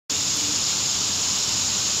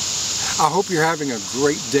I hope you're having a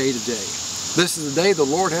great day today. This is the day the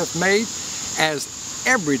Lord hath made, as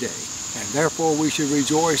every day, and therefore we should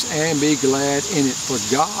rejoice and be glad in it, for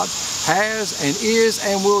God has and is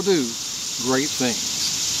and will do great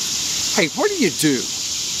things. Hey, what do you do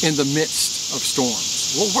in the midst of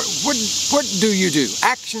storms? Well, what do you do?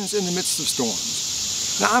 Actions in the midst of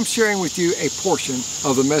storms. Now, I'm sharing with you a portion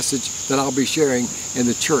of the message that I'll be sharing in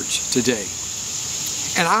the church today.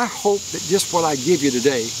 And I hope that just what I give you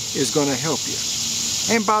today is going to help you.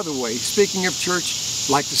 And by the way, speaking of church,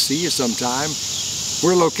 I'd like to see you sometime.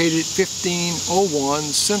 We're located at 1501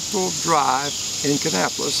 Central Drive in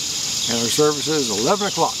Kannapolis, and our service is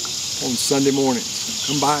 11 o'clock on Sunday mornings.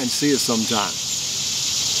 Come by and see us sometime.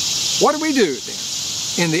 What do we do then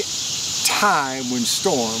in the time when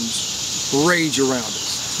storms rage around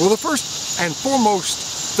us? Well, the first and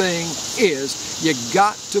foremost thing is you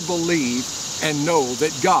got to believe and know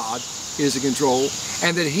that God is in control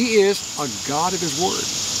and that He is a God of His Word.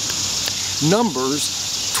 Numbers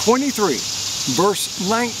 23 verse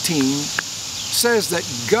 19 says that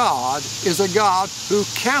God is a God who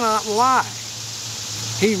cannot lie.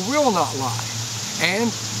 He will not lie.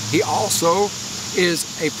 And He also is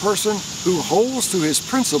a person who holds to His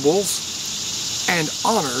principles and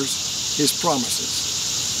honors His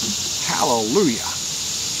promises. Hallelujah.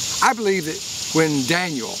 I believe that when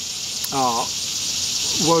Daniel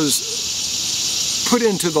was put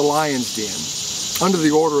into the lion's den under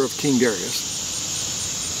the order of King Darius,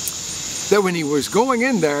 that when he was going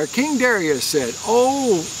in there, King Darius said,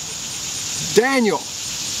 "Oh, Daniel,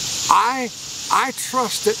 I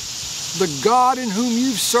trust that the God in whom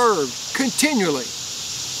you've served continually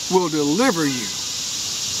will deliver you."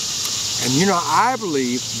 And you know, I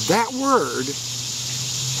believe that word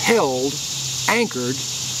held, anchored,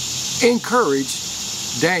 encouraged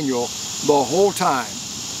Daniel the whole time,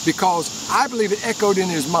 because I believe it echoed in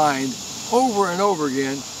his mind over and over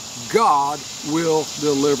again, God will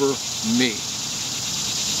deliver me.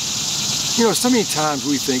 You know, so many times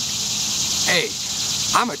we think, hey,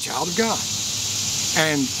 I'm a child of God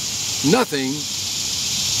and nothing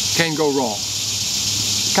can go wrong.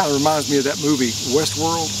 Kind of reminds me of that movie,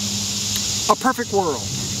 Westworld. A perfect world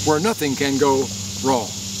where nothing can go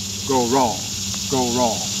wrong, go wrong, go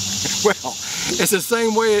wrong. Well, it's the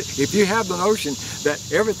same way if you have the notion that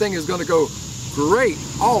everything is going to go great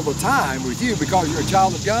all the time with you because you're a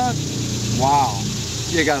child of God. Wow,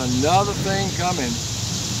 you got another thing coming.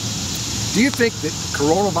 Do you think that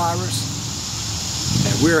coronavirus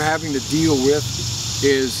that we're having to deal with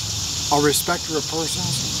is a respecter of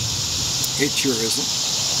persons? It sure isn't.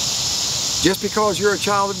 Just because you're a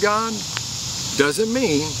child of God doesn't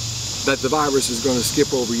mean that the virus is going to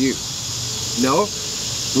skip over you. No,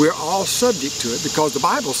 we're all subject to it because the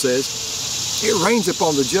Bible says it rains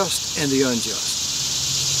upon the just and the unjust.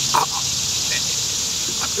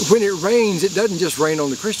 When it rains, it doesn't just rain on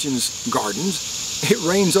the Christians' gardens. It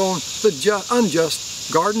rains on the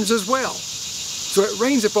unjust gardens as well. So it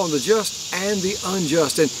rains upon the just and the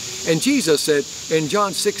unjust. And Jesus said in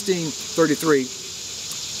John 16:33,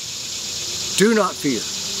 "Do not fear."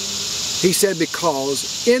 He said,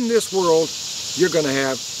 because in this world you're going to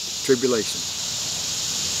have tribulation.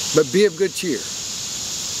 But be of good cheer.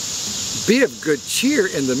 Be of good cheer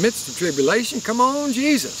in the midst of tribulation. Come on,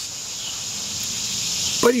 Jesus.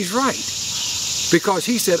 But He's right, because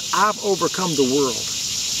He said, I've overcome the world.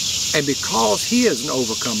 And because He is an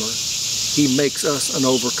overcomer, He makes us an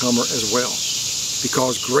overcomer as well.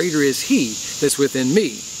 Because greater is He that's within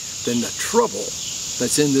me than the trouble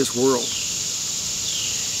that's in this world.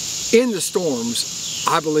 In the storms,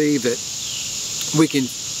 I believe that we can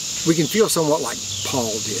feel somewhat like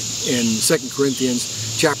Paul did in 2 Corinthians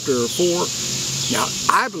chapter 4. Now,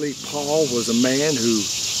 I believe Paul was a man who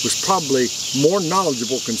was probably more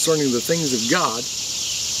knowledgeable concerning the things of God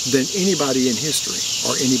than anybody in history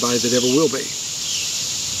or anybody that ever will be.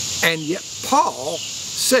 And yet Paul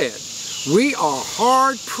said, we are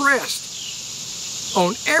hard pressed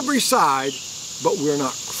on every side, but we're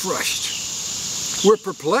not crushed. We're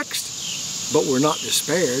perplexed, but we're not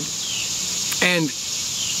despaired. And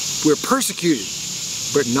we're persecuted,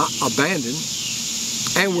 but not abandoned.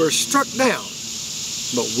 And we're struck down,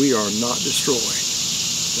 but we are not destroyed.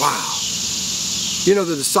 Wow. You know,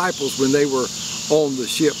 the disciples, when they were on the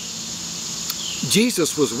ship,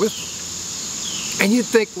 Jesus was with them. And you'd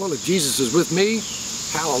think, well, if Jesus is with me,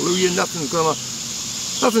 hallelujah, nothing's gonna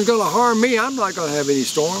harm me. I'm not gonna have any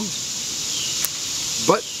storms.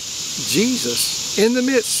 But Jesus, in the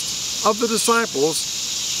midst of the disciples,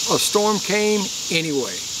 a storm came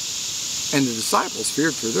anyway. And the disciples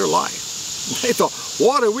feared for their life. They thought,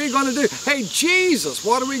 what are we going to do? Hey, Jesus,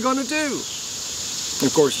 what are we going to do? And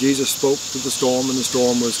of course, Jesus spoke to the storm, and the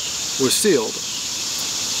storm was stilled.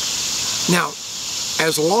 Now,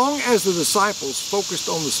 as long as the disciples focused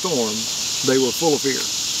on the storm, they were full of fear.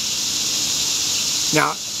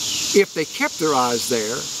 Now, if they kept their eyes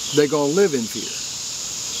there, they're going to live in fear.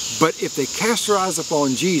 But if they cast their eyes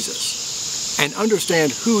upon Jesus and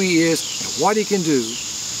understand who He is and what He can do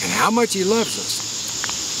and how much He loves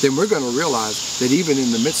us, then we're going to realize that even in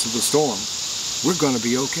the midst of the storm, we're going to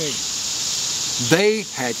be okay. They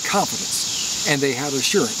had confidence and they had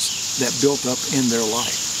assurance that built up in their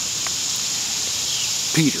life.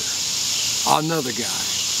 Peter, another guy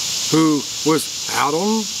who was out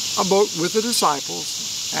on a boat with the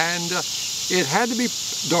disciples, and it had to be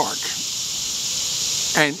dark.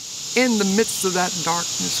 And in the midst of that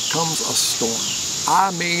darkness comes a storm.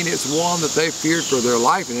 I mean, it's one that they feared for their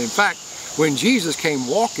life. And in fact, when Jesus came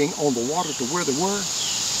walking on the water to where they were,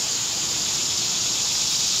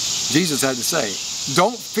 Jesus had to say,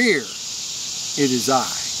 "Don't fear, it is I.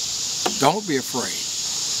 Don't be afraid."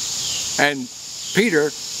 And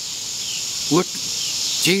Peter looked at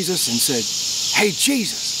Jesus and said, "Hey,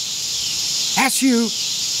 Jesus, that's you.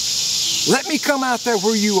 Let me come out there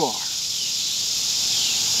where you are."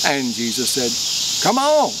 And Jesus said, "Come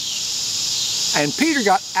on." And Peter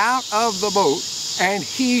got out of the boat, and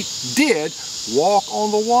he did walk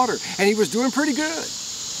on the water. And he was doing pretty good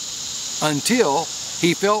until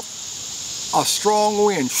he felt a strong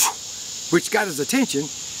wind, which got his attention,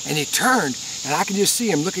 and he turned, and I can just see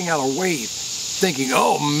him looking at a wave, thinking,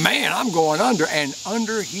 "Oh man, I'm going under." And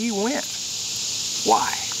under he went.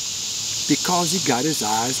 Why? Because he got his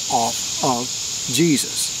eyes off of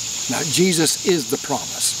Jesus. Now, Jesus is the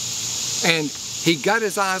promise. And he got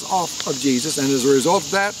his eyes off of Jesus, and as a result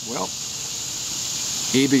of that, well,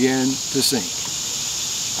 he began to sink.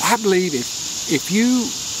 I believe if you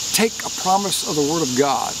take a promise of the Word of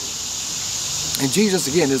God, and Jesus,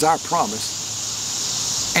 again, is our promise,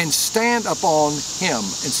 and stand upon Him,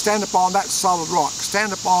 and stand upon that solid rock,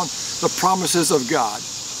 stand upon the promises of God,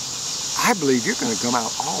 I believe you're going to come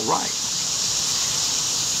out all right.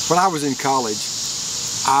 When I was in college,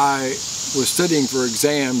 I was studying for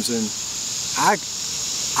exams, and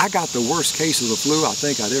I got the worst case of the flu I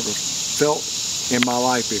think I'd ever felt in my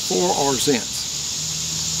life before or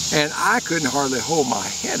since. And I couldn't hardly hold my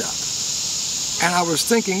head up. And I was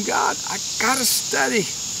thinking, God, I gotta study.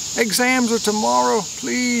 Exams are tomorrow.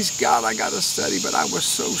 Please, God, I gotta study. But I was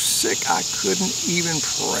so sick I couldn't even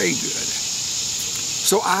pray good.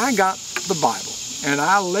 So I got the Bible and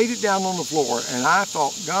I laid it down on the floor, and I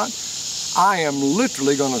thought, God, I am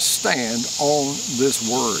literally going to stand on this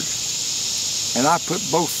Word. And I put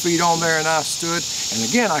both feet on there and I stood. And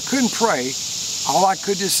again, I couldn't pray. All I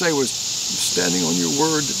could just say was, "I'm standing on your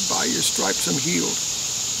Word, that by your stripes I'm healed."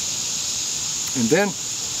 And then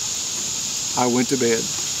I went to bed.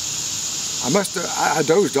 I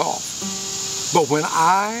dozed off. But when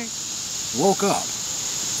I woke up,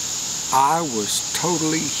 I was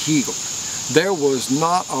totally healed. There was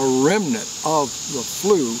not a remnant of the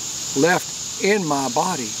flu left in my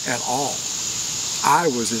body at all. I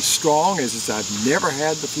was as strong as I've never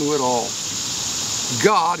had the flu at all.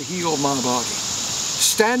 God healed my body,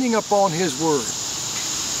 standing upon His Word.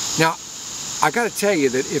 Now, I got to tell you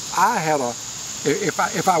that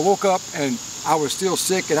if I woke up and I was still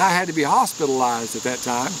sick and I had to be hospitalized at that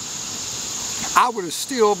time, I would have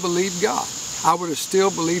still believed God. I would have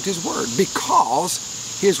still believed His Word, because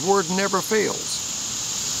His Word never fails.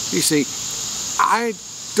 You see, I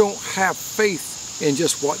don't have faith in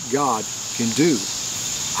just what God can do.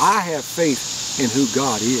 I have faith in who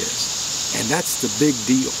God is, and that's the big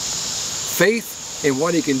deal. Faith in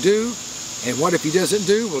what He can do, and what if He doesn't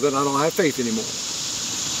do? Well, then I don't have faith anymore.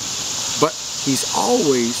 But He's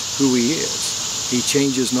always who He is. He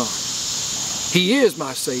changes not. He is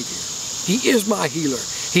my Savior. He is my healer.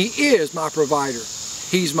 He is my provider.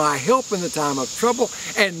 He's my help in the time of trouble,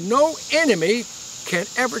 and no enemy can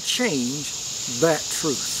ever change that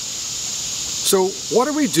truth. So what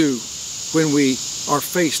do we do when we are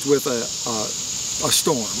faced with a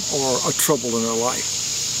storm or a trouble in our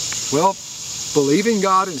life? Well, believe in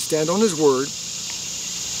God and stand on His Word,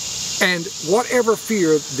 and whatever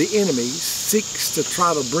fear the enemy seeks to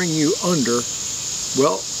try to bring you under,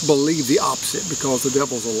 well, believe the opposite, because the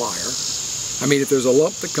devil's a liar. I mean, if there's a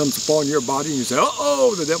lump that comes upon your body and you say,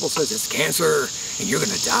 "Uh-oh," the devil says it's cancer and you're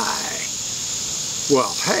going to die.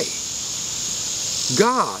 Well, hey,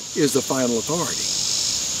 God is the final authority.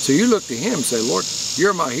 So you look to Him and say, "Lord,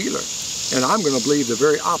 you're my healer, and I'm going to believe the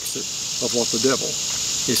very opposite of what the devil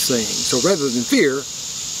is saying." So rather than fear,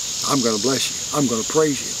 I'm going to bless you. I'm going to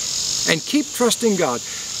praise you. And keep trusting God.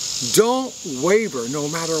 Don't waver no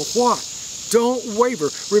matter what. Don't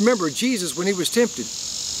waver. Remember, Jesus, when he was tempted,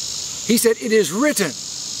 he said, "It is written."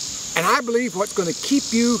 And I believe what's going to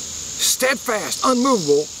keep you steadfast,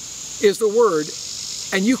 unmovable, is the Word.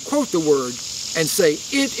 And you quote the Word and say,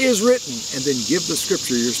 "It is written," and then give the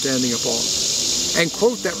scripture you're standing upon. And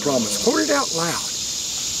quote that promise. Quote it out loud.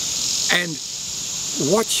 And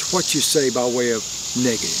watch what you say by way of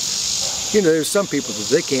negative. You know, there's some people that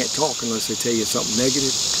they can't talk unless they tell you something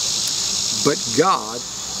negative. But God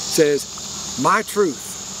says, "My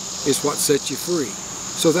truth is what sets you free."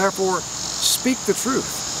 So therefore, speak the truth.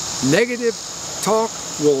 Negative talk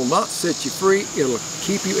will not set you free. It'll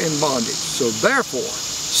keep you in bondage. So therefore,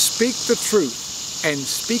 speak the truth and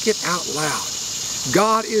speak it out loud.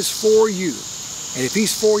 God is for you. And if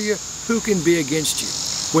He's for you, who can be against you?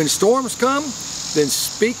 When storms come, then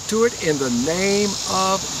speak to it in the name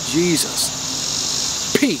of Jesus.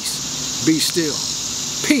 Peace, be still.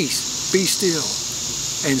 Peace, be still.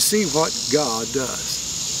 And see what God does.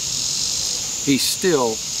 He's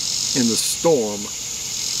still in the storm,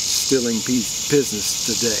 stilling business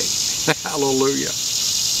today. Hallelujah.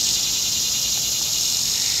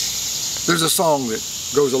 There's a song that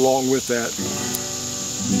goes along with that.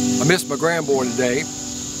 I missed my grandboy today,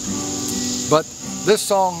 but this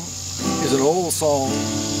song is an old song,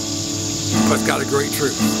 but it's got a great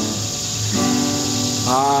truth.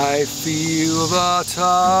 I feel the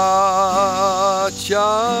touch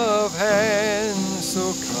of hands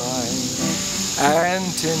so kind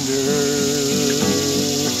and tender.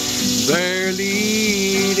 They're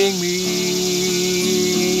leading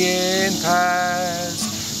me in paths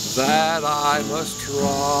that I must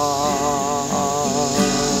trod.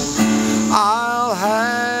 I'll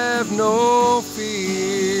have no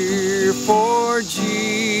fear, for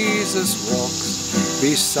Jesus walks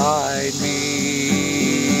beside me.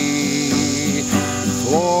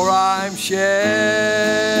 For I'm sheltered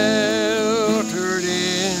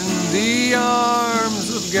in the arms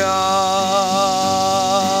of God.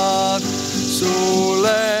 So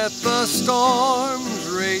let the storms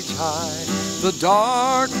rage high, the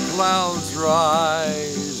dark clouds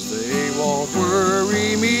rise, they won't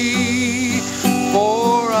worry me.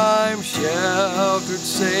 For I'm sheltered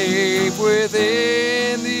safe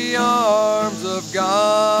within the arms of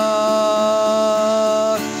God.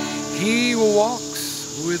 He walks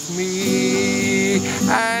with me,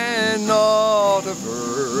 and naught of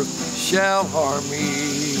earth shall harm me.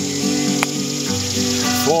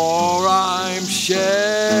 For I'm sheltered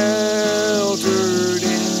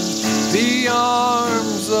in the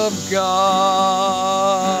arms of God.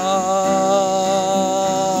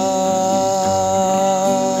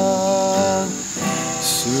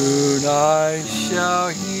 Soon I shall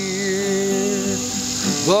hear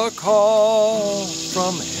the call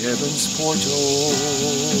from heaven's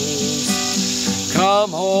portals.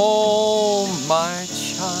 Come home, my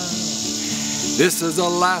child. This is the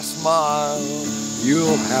last mile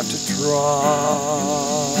you'll have to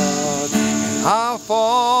trod. I'll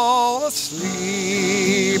fall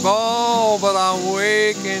asleep, oh, but I'll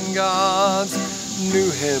wake in God's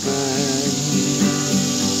new heaven.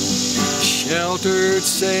 Sheltered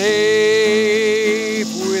safe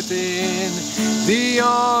within the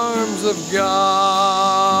arms of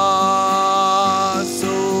God.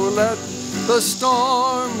 So let the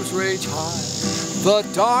storms rage high, the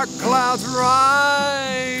dark clouds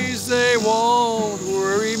rise, they won't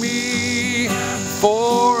worry me.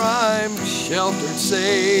 For I'm sheltered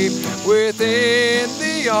safe within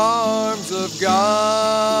the arms of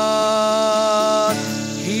God.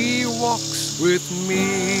 He walks with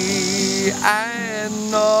me,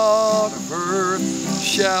 and naught of earth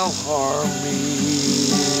shall harm me.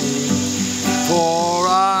 For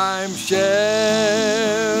I'm sheltered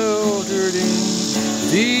in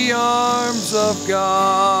the arms of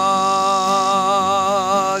God.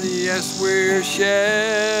 Yes, we're sheltered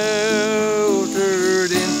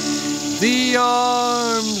in the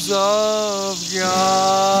arms of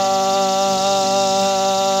God.